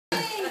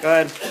Go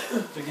ahead. So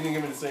you didn't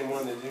give me the same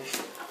one, did you?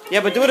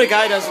 Yeah, but do what a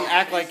guy doesn't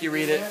act like you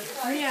read it.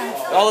 Oh,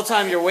 yeah. All the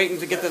time you're waiting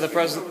to get to the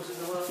present. Yeah,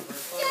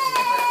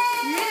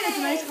 it's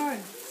a nice card.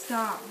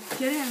 Stop.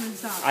 Get him and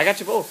stop. I got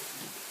you both.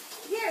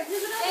 Here,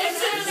 there's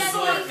another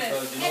one. And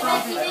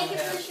Becky, thank you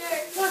for the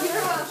shirt.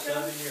 You're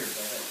welcome.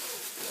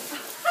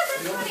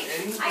 That's funny.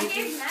 I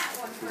gave Matt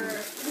one for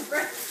his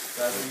birthday.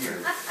 7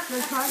 years.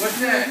 What's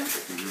that?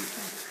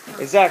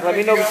 Hey, Zach, let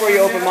me know before you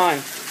open mine.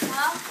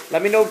 Huh?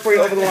 Let me know before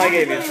you open the one I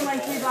gave you.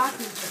 Like 3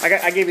 boxes.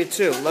 I gave you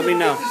 2. Let me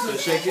know. So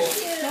shake it.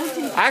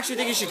 I actually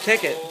think you should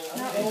kick it.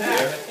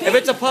 If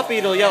it's a puppy,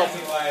 it'll yelp. I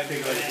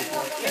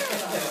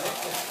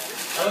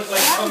look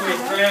like somebody's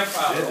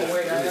grandpa.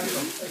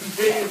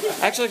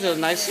 Actually, it's a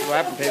nice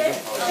wrapping paper.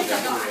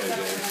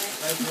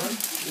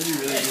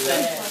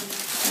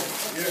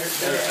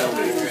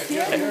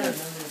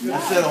 I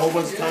said a whole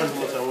bunch of times how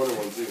much I wanted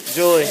one too.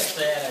 Julie,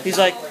 he's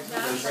like,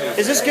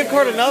 is this gift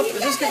card enough?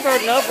 Is this gift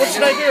card enough? What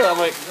should I do? I'm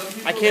like,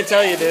 I can't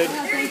tell you, dude.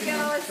 There he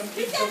goes.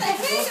 He's got the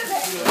hang of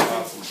it.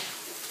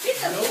 He's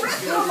a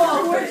present.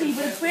 Oh, 14,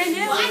 but it's brand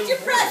new. Watch your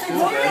present.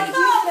 Here Here you you go.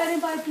 go. That in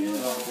by you.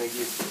 Thank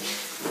you.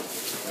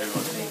 I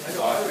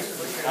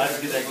had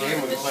to get that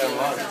game when we play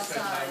online.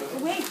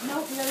 Wait,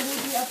 no, we gotta do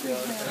the upgrade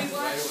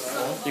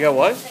plan. You got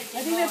what? I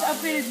think that's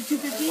upgraded to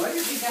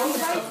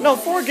 250. No,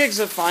 4 gigs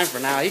is fine for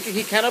now.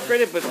 He can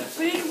upgrade it, but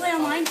But you can play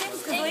online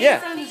things? Because Yeah.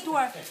 it's on the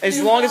store.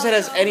 as long as it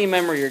has any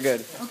memory, you're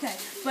good. Okay,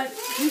 but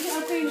we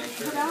can upgrade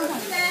for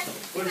Valentine's Day.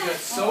 What is that,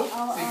 soap?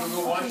 So you can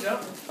go wash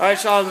up? All right,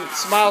 Shaun,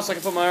 smile so I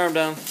can put my arm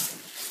down.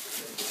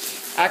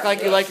 Act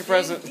like you like your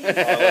present.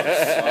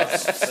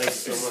 Thanks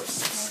so much.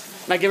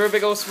 Now give her a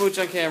big old smooch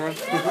on camera.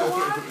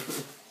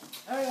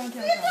 Alright, I'm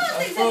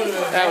telling you.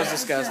 That was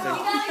disgusting.